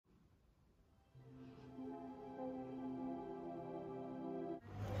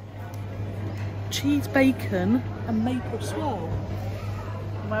cheese bacon and maple swirl.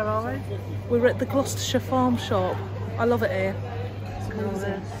 Where are we? We're at the Gloucestershire Farm Shop. I love it here. It's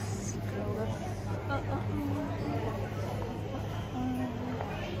crazy.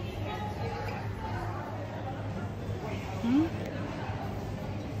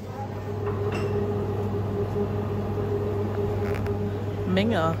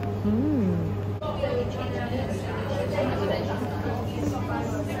 Minger.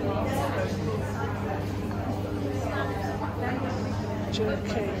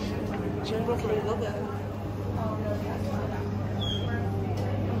 Jerky. Jerky, love it.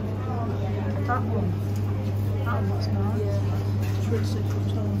 That one. That one looks nice. Yeah. It's really simple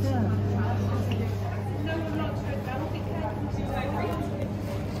toast. Yeah.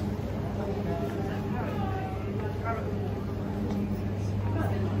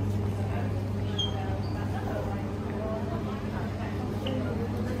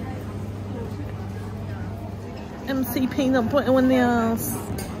 MC peanut butter in the ass.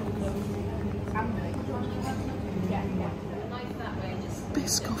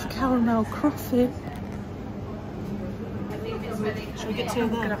 Biscoff caramel coffee. Should we get to that?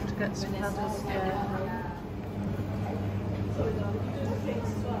 We're gonna have to get some ladders. Yeah.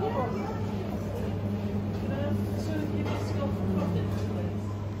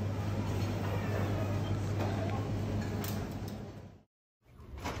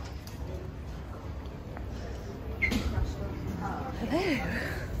 Hello.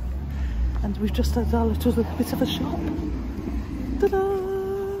 And we've just had our little bit of a shop. Ta-da!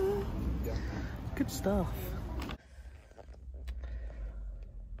 Good stuff.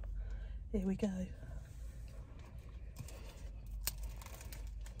 Here we go.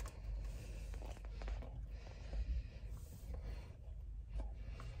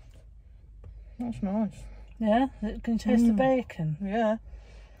 That's nice. Yeah? Can you taste the bacon? Yeah.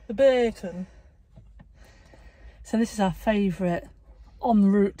 The bacon. So this is our favourite en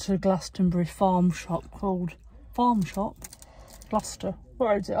route to Glastonbury farm shop called Farm Shop Gloucester.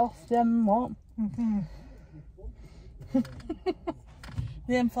 Where is it off? The M what? The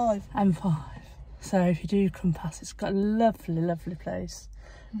M5. M5. So if you do come past, it's got a lovely, lovely place.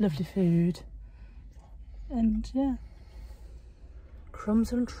 Lovely food. And yeah.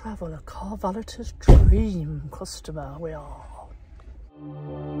 Crumbs and Travel, a car valeter's dream customer we are.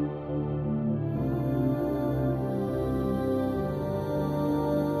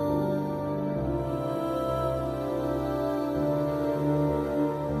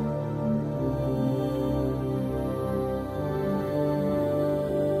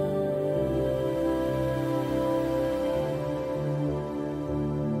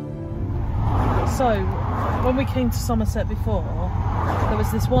 So, when we came to Somerset before, there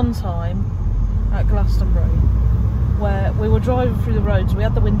was this one time at Glastonbury where we were driving through the roads, we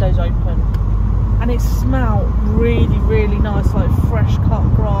had the windows open, and it smelled really, really nice, like fresh cut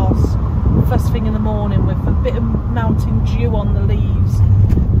grass, first thing in the morning with a bit of mountain dew on the leaves,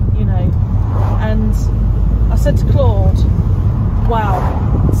 you know. And I said to Claude,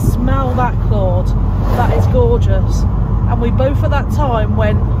 wow, smell that, Claude, that is gorgeous. And we both at that time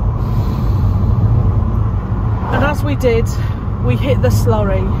went, and as we did, we hit the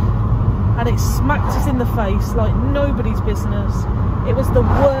slurry and it smacked us in the face like nobody's business. It was the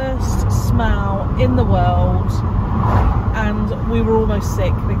worst smell in the world and we were almost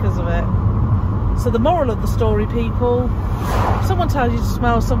sick because of it. So the moral of the story, people, if someone tells you to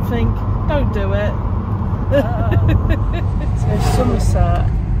smell something, don't do it. So Somerset,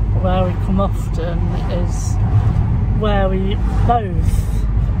 where we come often, is where we both,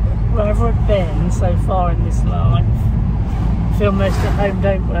 wherever we've been so far in this life, feel most at home,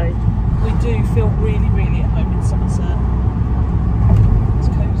 don't we? We do feel really, really at home in Somerset. It's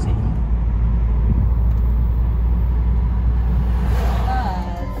cosy.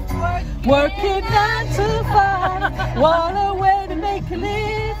 Working 9 to 5, what a way to make a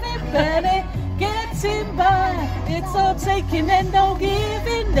living, Betty. Getting by, it's all taking and no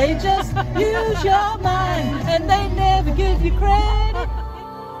giving. They just use your mind and they never give you credit.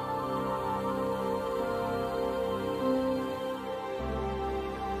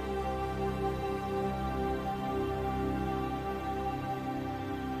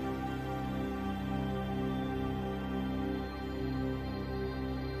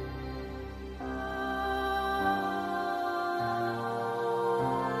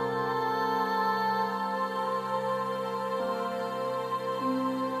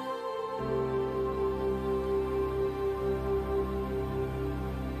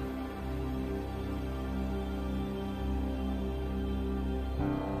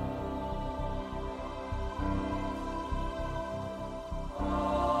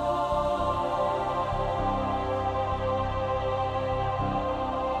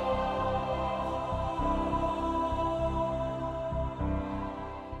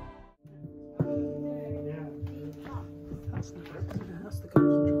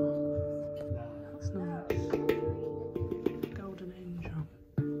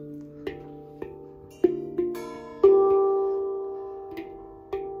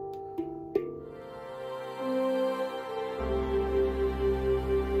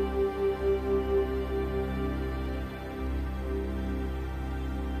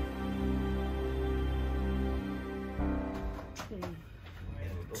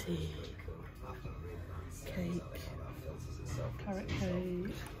 tea, cake, carrot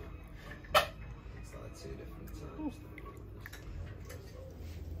cake. Oh.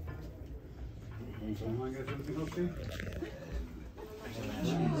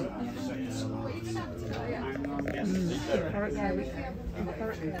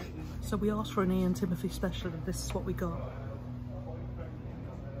 So we asked for an Ian Timothy special and this is what we got.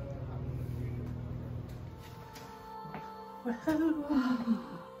 Whoa.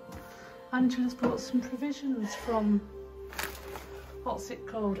 Angela's brought some provisions from, what's it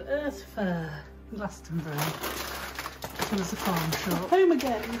called, Earth Fair, Glastonbury. So there's a farm shop. Home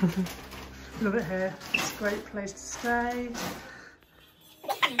again. Love it here. It's a great place to stay.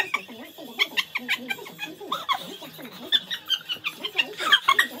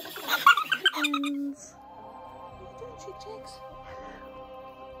 Chickens. Chicks.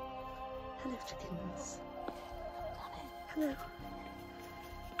 Hello, chickens. Hello.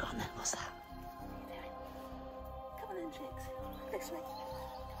 Go on then, what's that? What are you doing? Come on then, chicks. This way.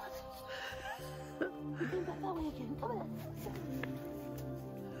 Come on. You're going back that way again. Come on.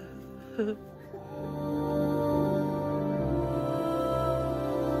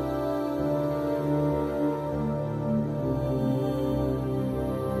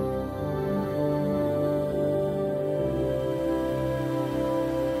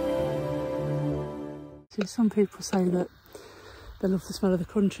 See, some people say that they love the smell of the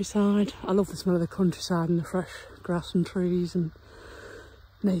countryside. I love the smell of the countryside and the fresh grass and trees and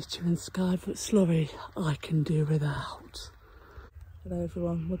nature and sky, but Slurry I can do without. Hello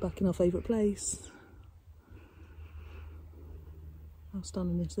everyone, we're back in our favourite place. How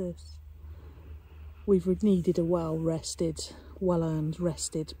stunning is this? We've needed a well-rested, well-earned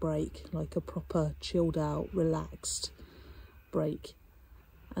rested break, like a proper chilled out, relaxed break,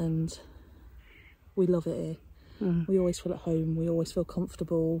 and we love it here. We always feel at home, we always feel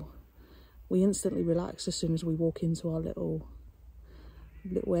comfortable. We instantly relax as soon as we walk into our little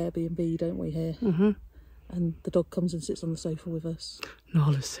Airbnb, don't we, here? And the dog comes and sits on the sofa with us.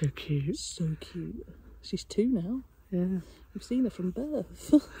 Nala's so cute. So cute. She's 2 now. Yeah. We've seen her from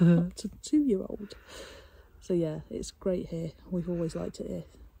birth. It's a 2-year-old. So yeah, it's great here. We've always liked it here.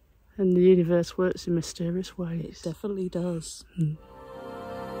 And the universe works in mysterious ways. It definitely does.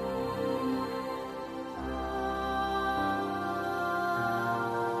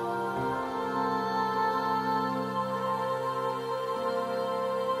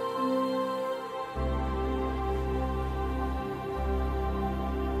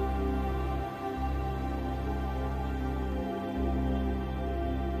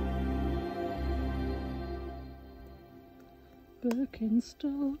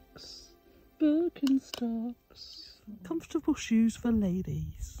 Birkenstocks, Birkenstocks. Comfortable shoes for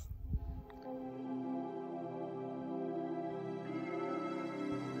ladies.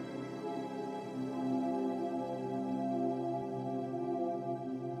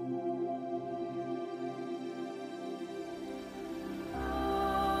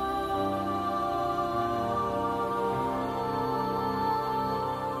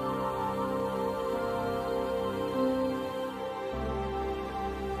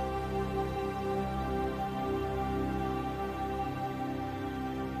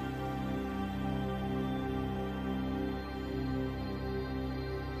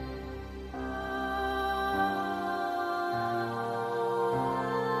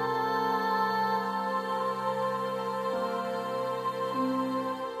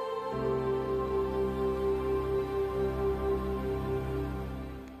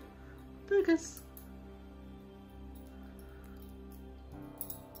 Burgers.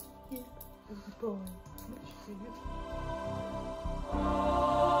 Yeah, good boy. Much food.